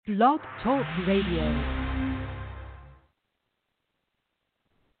Blog Talk Radio.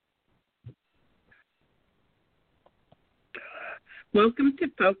 Welcome to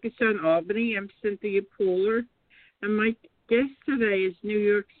Focus on Albany. I'm Cynthia Pooler, and my guest today is New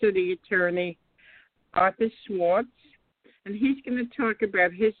York City Attorney Arthur Schwartz, and he's going to talk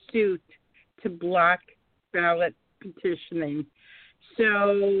about his suit to block ballot petitioning.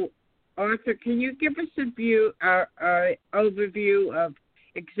 So, Arthur, can you give us an overview of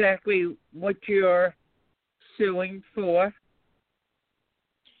exactly what you're suing for?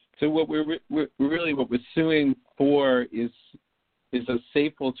 So what we're suing for is a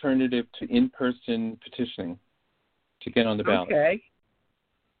safe alternative to in-person petitioning to get on the ballot. Okay.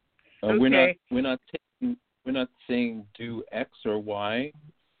 We're not saying do X or Y,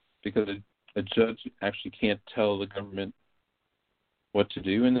 because a judge actually can't tell the government what to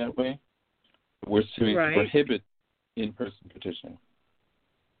do in that way. We're suing to prohibit in-person petitioning.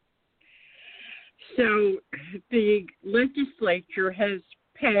 So the legislature has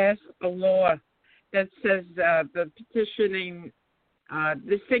passed a law that says the petitioning,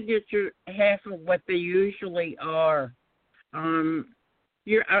 the signature half of what they usually are. I'm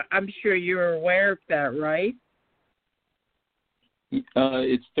sure you're aware of that, right?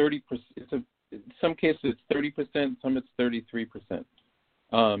 It's 30%. In some cases it's 30%, some it's 33%.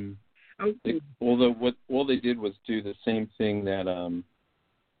 Okay. Although all they did was do the same thing that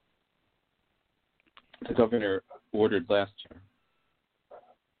the governor ordered last year.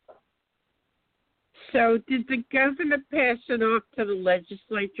 So did the governor pass it off to the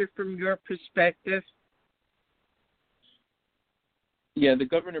legislature from your perspective? Yeah, the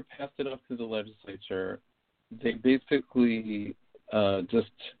governor passed it off to the legislature. They basically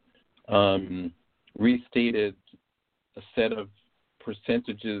just restated a set of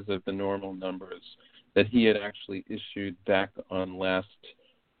percentages of the normal numbers that he had actually issued back on last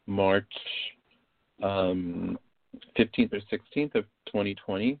March 15th or 16th of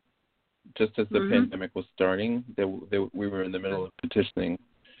 2020, just as the pandemic was starting. We were in the middle of petitioning.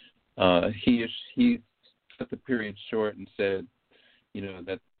 He cut the period short and said,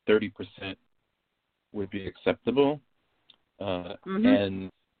 that 30% would be acceptable. And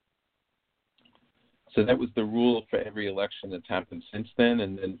so that was the rule for every election that's happened since then.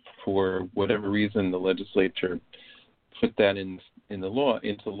 And then for whatever reason, the legislature put that into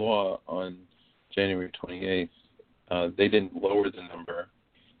law on January 28th. They didn't lower the number.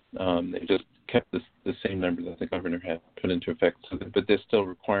 They just kept the same number that the governor had put into effect. But they're still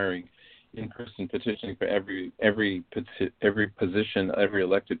requiring in-person petitioning for every position, every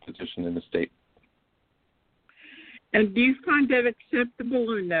elected position in the state. And do you find that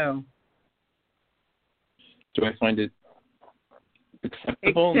acceptable or no? Do I find it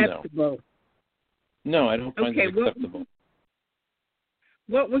acceptable? Acceptable. No, I don't find it acceptable.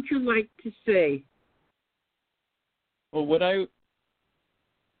 What would you like to see? Well,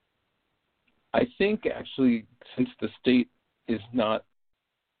 I think actually, since the state is not,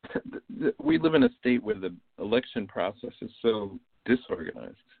 we live in a state where the election process is so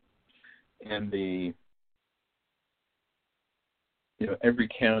disorganized, and every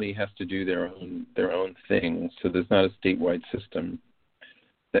county has to do their own thing, so there's not a statewide system.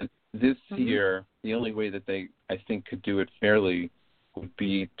 That this year, the only way that they, I think, could do it fairly would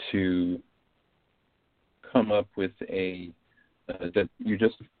be to come up with that you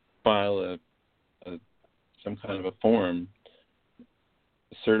just file some kind of a form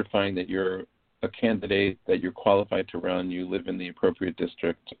certifying that you're a candidate, that you're qualified to run, you live in the appropriate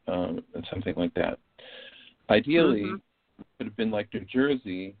district, and something like that. Ideally, it would have been like New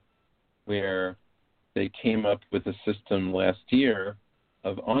Jersey, where they came up with a system last year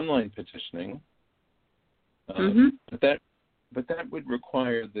of online petitioning, but that would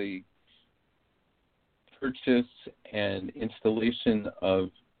require the purchase and installation of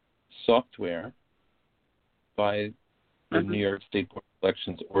software by the New York State Board of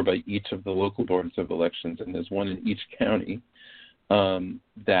Elections or by each of the local boards of elections, and there's one in each county,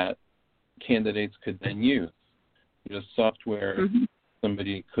 that candidates could then use. Software,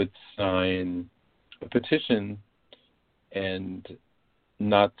 somebody could sign a petition and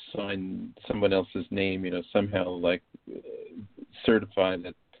not sign someone else's name, somehow like certify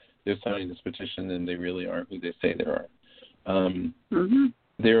that they're signing this petition and they really aren't who they say they are.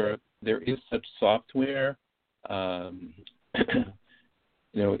 There is such software.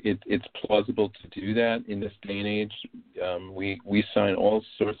 It's plausible to do that in this day and age. We sign all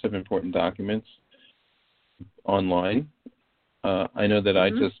sorts of important documents online. I know that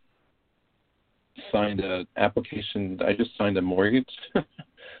I just signed an application. I just signed a mortgage.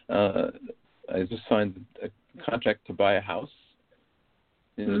 I just signed a contract to buy a house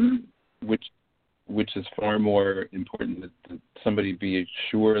which is far more important that somebody be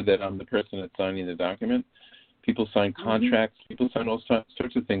sure that I'm the person that's signing the document. People sign contracts. People sign all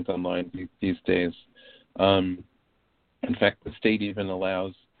sorts of things online these days. In fact, the state even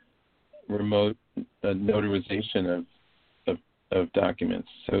allows remote notarization of documents.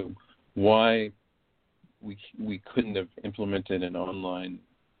 So why we couldn't have implemented an online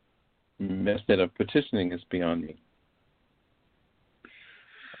method of petitioning is beyond me.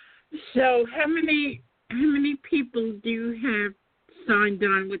 So how many people do you have signed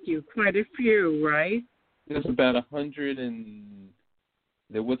on with you? Quite a few, right? There's about 100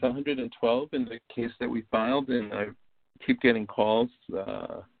 there was 112 in the case that we filed, and I keep getting calls.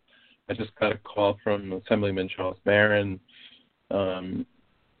 I just got a call from Assemblyman Charles Barron,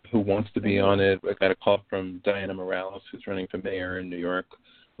 who wants to be on it. I got a call from Diana Morales, who's running for mayor in New York,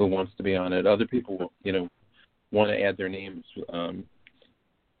 who wants to be on it. Other people, want to add their names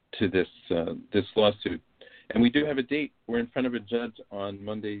to this lawsuit. And we do have a date. We're in front of a judge on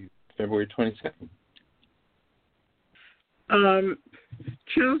Monday, February 22nd.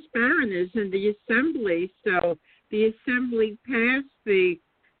 Charles Barron is in the Assembly, so the Assembly passed the,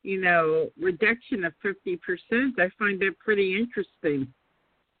 reduction of 50%. I find that pretty interesting.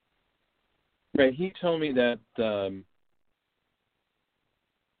 Right. He told me that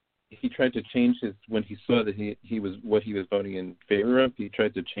he tried to change when he saw that he was what he was voting in favor of, he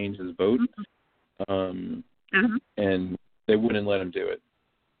tried to change his vote, and they wouldn't let him do it.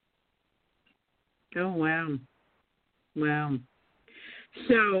 Oh, wow. Wow.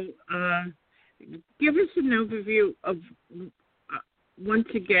 So give us an overview of, once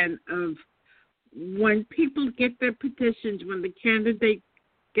again, of when people get their petitions, when the candidates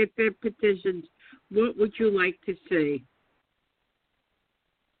get their petitions, what would you like to see?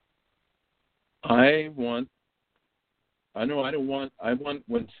 I want when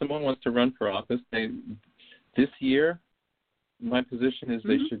someone wants to run for office, this year, my position is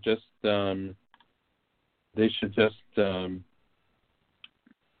they should just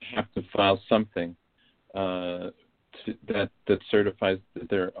have to file something that certifies that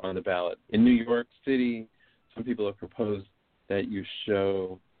they're on the ballot. In New York City, some people have proposed that you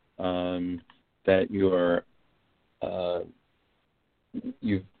show that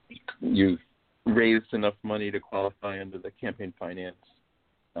you've raised enough money to qualify under the campaign finance.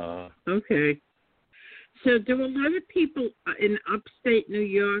 Okay. So do a lot of people in upstate New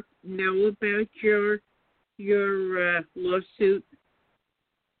York know about your lawsuit?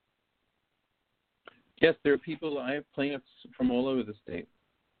 Yes, there are people. I have plaintiffs from all over the state.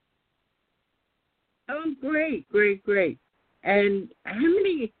 Oh, great. And how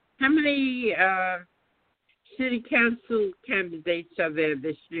many city council candidates are there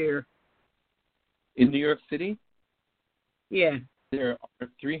this year? In New York City? Yeah. There are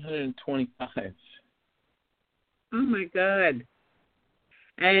 325. Oh my God!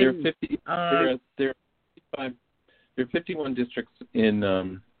 And there are 51 districts in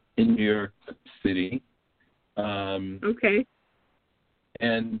New York City. Okay.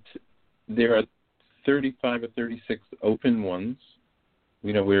 And there are 35 or 36 open ones.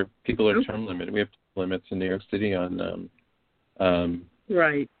 Where people are term limited. We have term limits in New York City on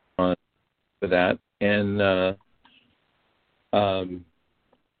right. For that, and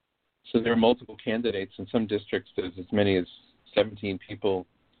so there are multiple candidates. In some districts, there's as many as 17 people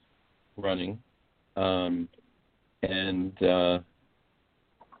running, and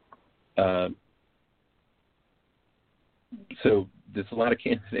so there's a lot of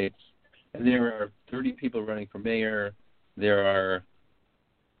candidates. And there are 30 people running for mayor. There are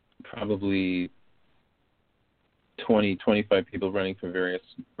probably 20, 25 people running for various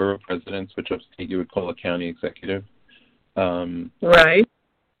borough presidents, which upstate you would call a county executive. Right.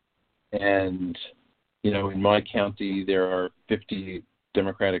 And, in my county, there are 50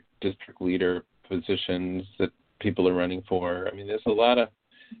 Democratic district leader positions that people are running for. I mean, there's a lot of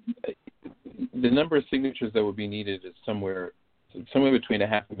the number of signatures that would be needed is somewhere between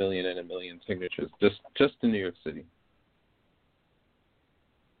 500,000 and 1 million signatures, just in New York City.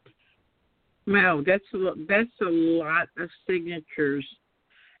 Wow, that's a lot of signatures.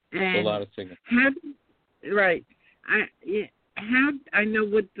 And a lot of signatures. I know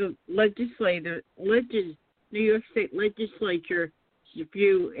what the New York State Legislature's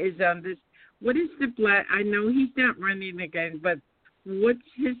view is on this. What is I know he's not running again, but what's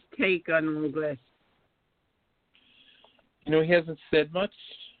his take on all this? He hasn't said much.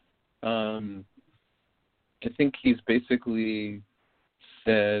 I think he's basically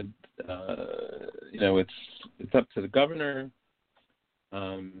said, it's up to the governor.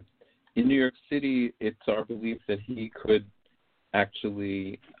 In New York City, it's our belief that he could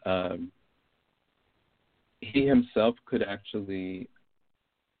actually, he himself could actually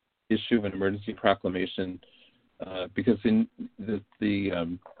issue an emergency proclamation because in the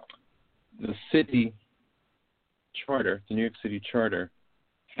city charter, the New York City Charter,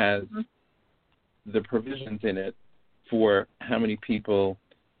 has the provisions in it for how many signatures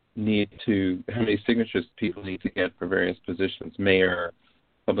people need to get for various positions: mayor,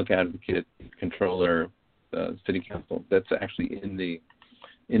 public advocate, controller, city council. That's actually in the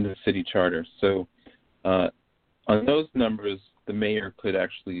city charter. So on those numbers, the mayor could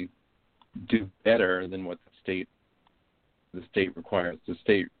actually do better than what the state requires. The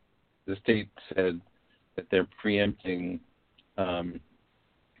state said that they're preempting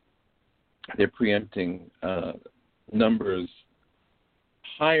numbers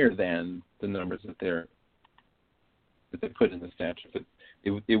higher than the numbers that they put in the statute. But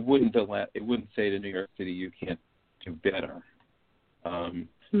it wouldn't say to New York City you can't do better.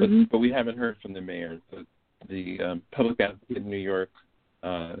 But we haven't heard from the mayor. The public advocate in New York,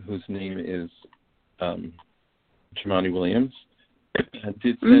 whose name is Jamani Williams,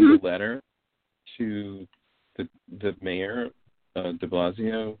 did send a letter to the mayor, de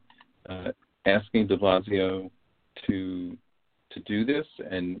Blasio, asking de Blasio to do this,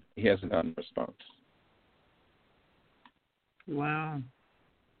 and he hasn't gotten a response. Wow.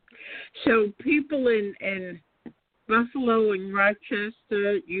 So people in Buffalo and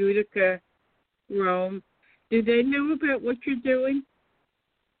Rochester, Utica, Rome, do they know about what you're doing?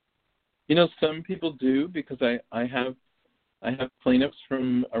 Some people do, because I have plaintiffs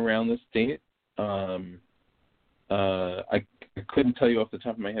from around the state. I couldn't tell you off the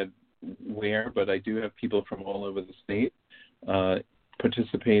top of my head where, but I do have people from all over the state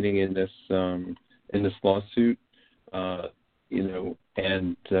participating in this lawsuit.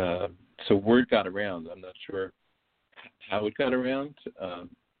 And so word got around. I'm not sure how it got around.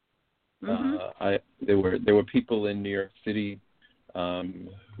 There were people in New York City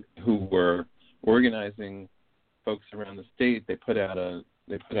who were organizing folks around the state. They put out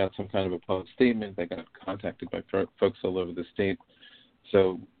some kind of a public statement. They got contacted by folks all over the state.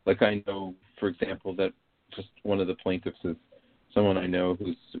 So, like, I know, for example, that just one of the plaintiffs is someone I know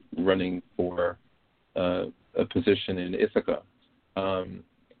who's running for a position in Ithaca.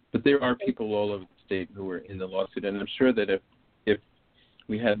 But there are people all over the state who are in the lawsuit, and I'm sure that if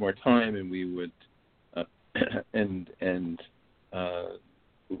we had more time and we would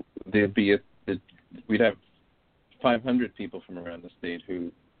we'd have 500 people from around the state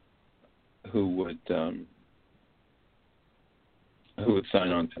who would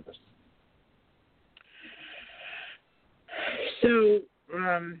sign on to this. So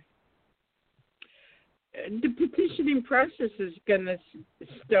the petitioning process is going to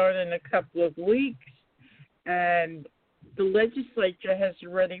start in a couple of weeks, and the legislature has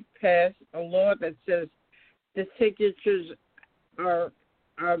already passed a law that says the signatures are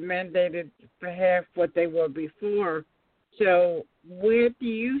mandated for half what they were before. So where do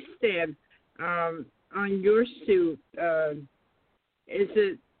you stand on your suit? Are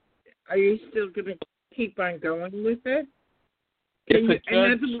you still going to keep on going with it? In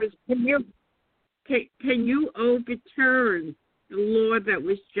other words, can you overturn the law that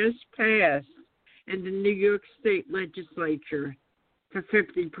was just passed in the New York State legislature for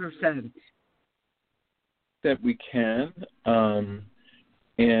 50%? That we can,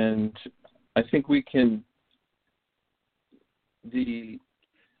 and I think we can. The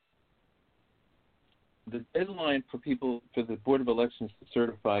deadline for the Board of Elections to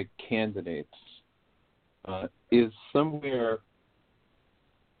certify candidates is somewhere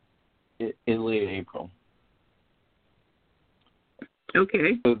in late April.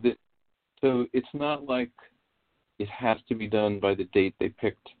 Okay. So it's not like it has to be done by the date they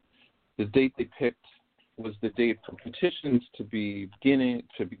picked. The date they picked was the date for petitions to begin and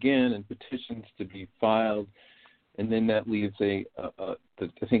petitions to be filed, and then that leaves I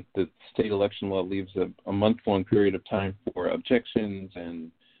think the state election law leaves a month-long period of time for objections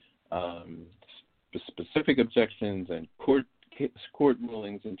and specific objections and court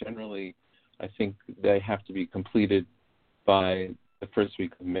rulings, and generally I think they have to be completed by the first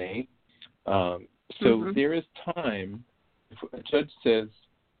week of May. So there is time. If a judge says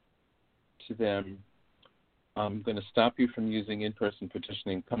to them, I'm going to stop you from using in-person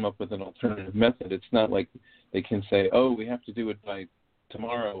petitioning, come up with an alternative method, it's not like they can say, oh, we have to do it by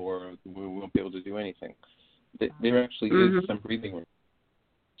tomorrow or we won't be able to do anything. There actually is some breathing room.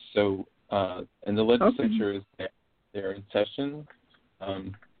 So, and the legislature is they're in session.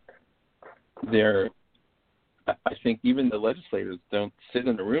 I think even the legislators don't sit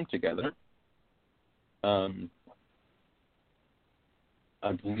in a room together.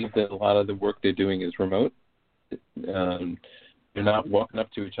 I believe that a lot of the work they're doing is remote. They're not walking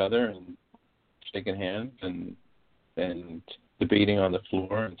up to each other and shaking hands and debating on the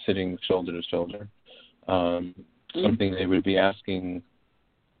floor and sitting shoulder to shoulder. Something they would be asking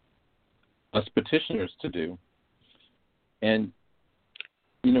us petitioners to do. And,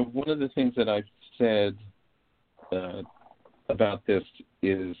 one of the things that I've said about this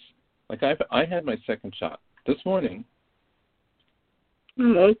is, like, I had my second shot this morning.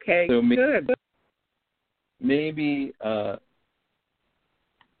 Oh, okay, so good. Maybe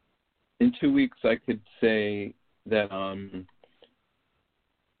in 2 weeks I could say that I'm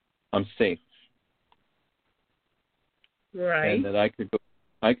safe, right? And that I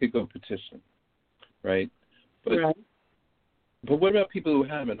could go petition, right? Right. But what about people who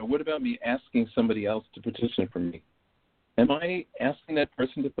haven't? Or what about me asking somebody else to petition for me? Am I asking that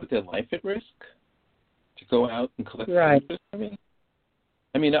person to put their life at risk to go out and collect signatures for me?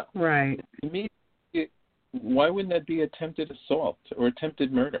 I mean, right. To me, why wouldn't that be attempted assault or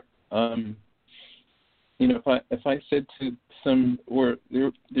attempted murder? If I said to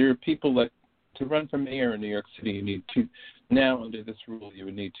there are people that to run for mayor in New York City, you need now under this rule you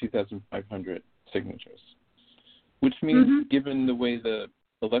would need 2,500 signatures, which means given the way the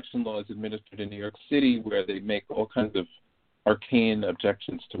election law is administered in New York City, where they make all kinds of arcane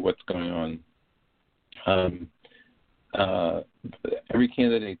objections to what's going on, every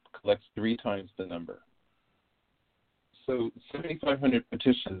candidate collects 3 times the number. So 7,500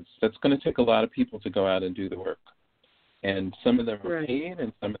 petitions, that's going to take a lot of people to go out and do the work. And some of them are paid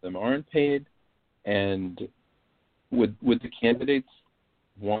and some of them aren't paid. And would the candidates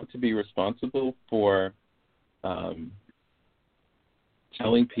want to be responsible for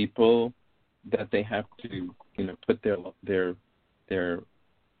telling people that they have to, put their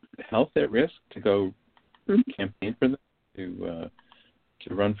health at risk to go campaign for them, to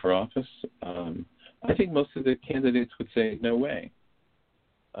run for office? I think most of the candidates would say no way.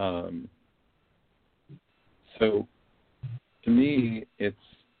 So to me, it's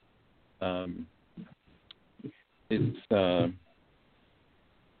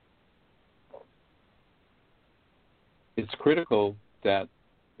critical that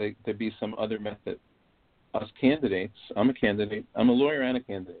there be some other method. Us candidates, I'm a candidate, I'm a lawyer and a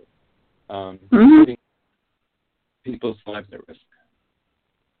candidate, putting people's lives at risk.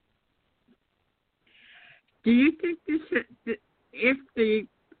 Do you think this, if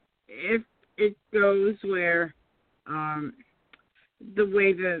it goes where the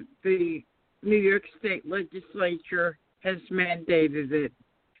way the New York State legislature has mandated it,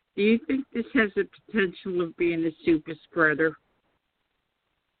 do you think this has the potential of being a super spreader?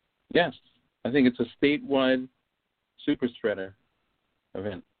 Yes, I think it's a statewide super spreader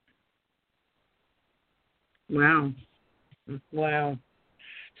event. Wow.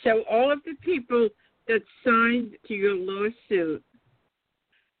 So all of the people that signed to your lawsuit,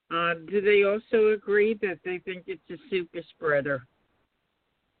 do they also agree that they think it's a super spreader?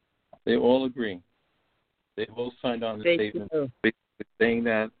 They all agree. They all signed on the statement basically saying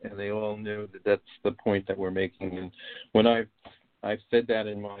that, and they all knew that that's the point that we're making. And when I've said that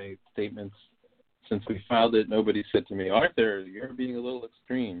in my statements since we filed it, nobody said to me, Arthur, you're being a little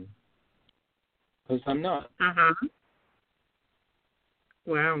extreme. Because I'm not.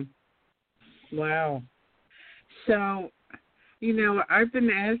 Wow. So, I've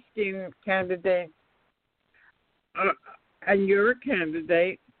been asking candidates, and you're a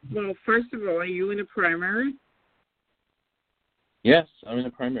candidate. Well, first of all, are you in a primary? Yes, I'm in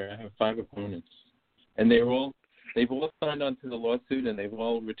a primary. I have 5 opponents. And they've all signed on to the lawsuit, and they've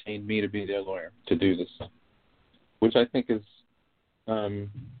all retained me to be their lawyer to do this, which I think is,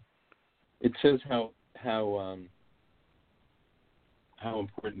 it shows how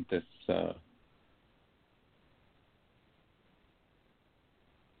important this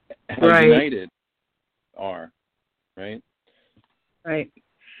how united are, right? Right.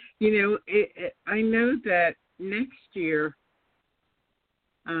 I know that next year,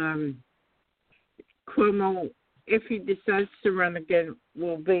 Cuomo, if he decides to run again,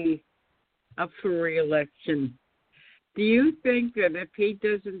 will be up for re-election. Do you think that if he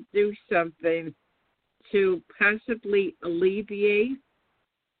doesn't do something to possibly alleviate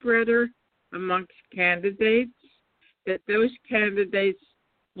spreader amongst candidates, that those candidates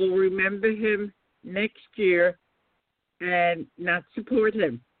will remember him next year and not support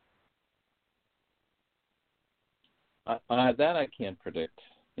him? That I can't predict.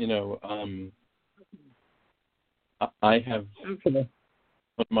 I have one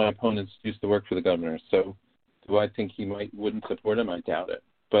of my opponents used to work for the governor, so do I think he wouldn't support him? I doubt it.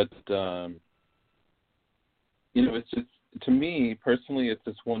 But it's just to me personally, it's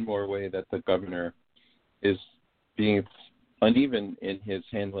just one more way that the governor is being uneven in his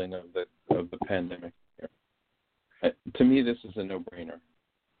handling of the pandemic. To me, this is a no-brainer.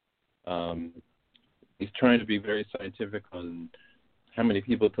 He's trying to be very scientific on how many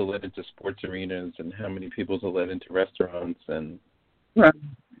people to let into sports arenas and how many people to let into restaurants, and Right.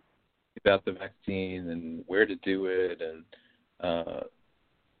 about the vaccine and where to do it, and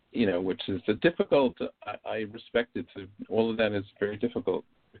which is a difficult. I respect it. All of that is very difficult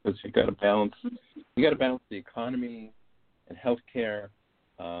because you got to balance the economy and healthcare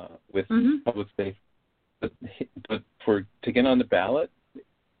with public safety. But to get on the ballot,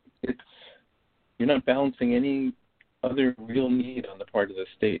 you're not balancing any other real need on the part of the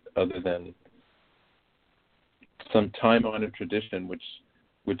state other than some time-honored tradition, which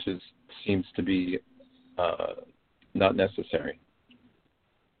seems to be not necessary.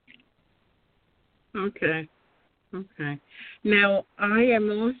 Okay. Now, I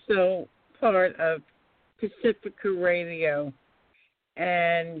am also part of Pacifica Radio,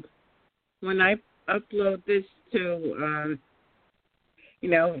 and when I upload this to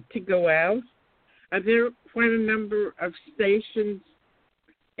go out, there are quite a number of stations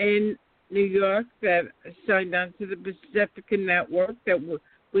in New York that signed on to the Pacifica Network that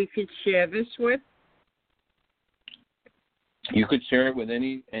we could share this with? You could share it with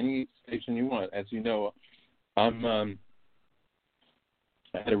any station you want. As you know, I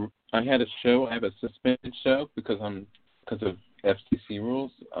had a show. I have a suspended show because of FCC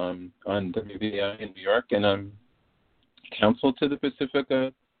rules on WVI in New York, and I'm counsel to the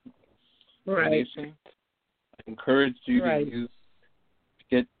Pacifica Nation. I encourage you to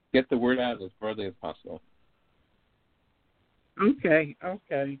get the word out as broadly as possible. Okay.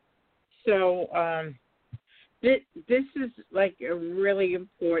 So this is like a really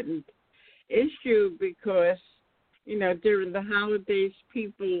important issue because, during the holidays,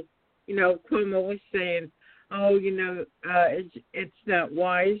 people, Cuomo was saying, it's not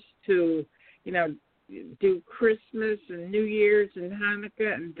wise to, do Christmas and New Year's and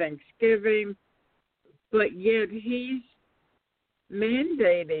Hanukkah and Thanksgiving, but yet he's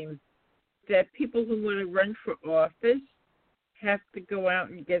mandating that people who want to run for office have to go out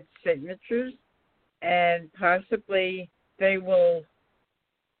and get signatures, and possibly they will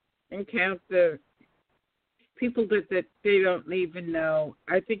encounter people that they don't even know.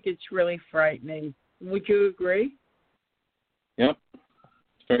 I think it's really frightening. Would you agree? Yep,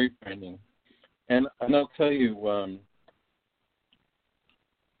 it's very frightening. And I'll tell you,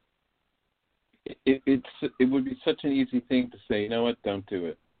 it would be such an easy thing to say, you know what, don't do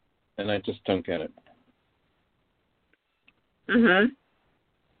it. And I just don't get it.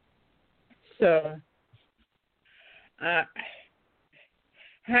 So,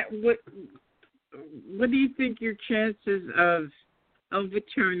 what do you think your chances of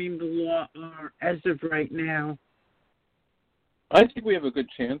overturning the law are as of right now? I think we have a good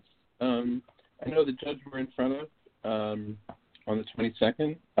chance. I know the judge we're in front of on the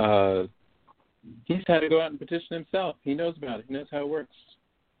 22nd. He's had to go out and petition himself. He knows about it. He knows how it works.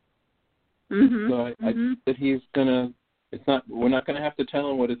 So I think that he's gonna. We're not gonna have to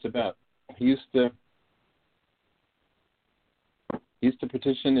tell him what it's about. He used to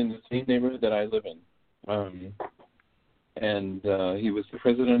petition in the same neighborhood that I live in, and he was the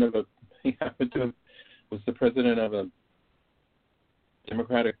president of was the president of a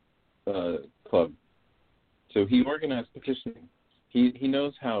Democratic club. So he organized petitioning. He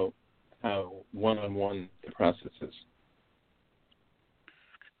knows how one-on-one the process is.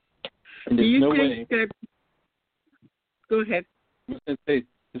 And there's no way. Go ahead. I was going to say,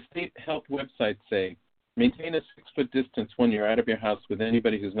 the state health websites say, maintain a 6-foot distance when you're out of your house with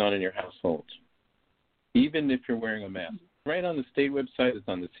anybody who's not in your household, even if you're wearing a mask. Right on the state website, it's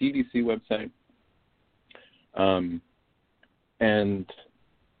on the CDC website. And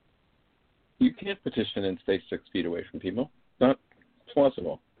you can't petition and stay 6 feet away from people. It's not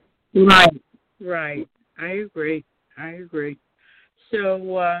plausible. Right. I agree.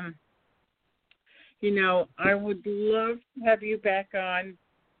 So, I would love to have you back on,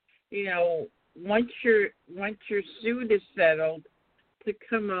 once your suit is settled, to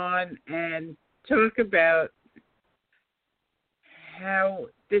come on and talk about how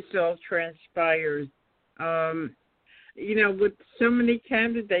this all transpires. With so many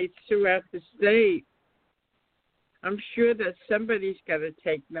candidates throughout the state, I'm sure that somebody's got to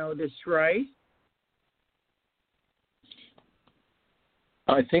take notice, right?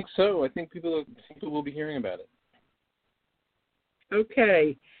 I think so. I think people will be hearing about it.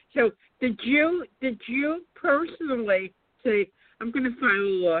 Okay. So did you personally say, I'm going to file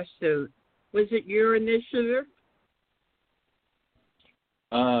a lawsuit? Was it your initiative?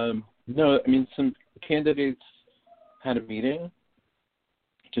 No, I mean, some candidates had a meeting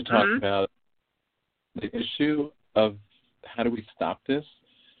to talk about the issue of how do we stop this.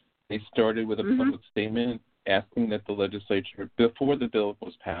 They started with a public statement asking that the legislature, before the bill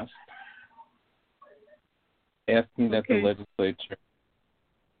was passed, asking that the legislature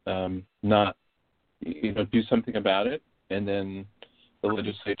not, do something about it, and then the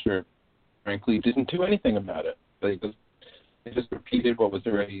legislature, frankly, didn't do anything about it. They just repeated what was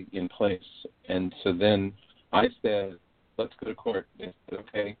already in place. And so then I said, let's go to court. They said,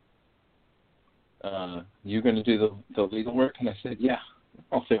 okay, you're going to do the legal work? And I said, yeah,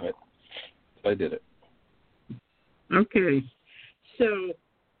 I'll do it. So I did it. Okay. So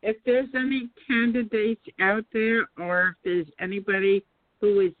if there's any candidates out there, or if there's anybody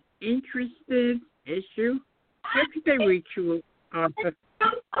who is interested issue, how could they reach you, Arthur?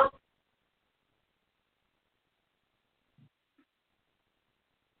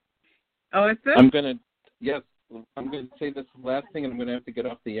 Arthur? I'm going to say this last thing, and I'm going to have to get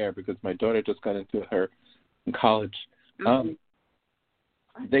off the air because my daughter just got into her college.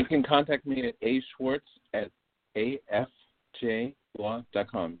 They can contact me at Schwartz at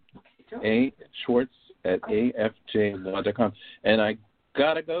afjlaw.com. Schwartz at afjlaw.com. And I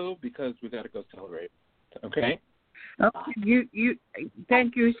gotta go because we gotta go celebrate. Okay. You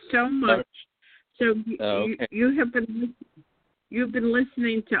thank you so much. So you've been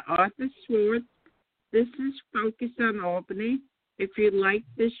listening to Arthur Schwartz. This is Focus on Albany. If you like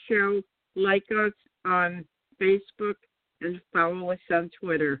this show, like us on Facebook and follow us on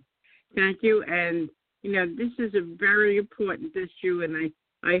Twitter. Thank you. And this is a very important issue, and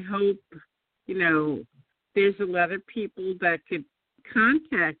I hope there's a lot of people that could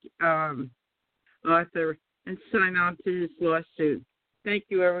contact Arthur and sign on to his lawsuit. Thank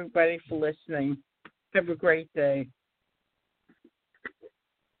you, everybody, for listening. Have a great day.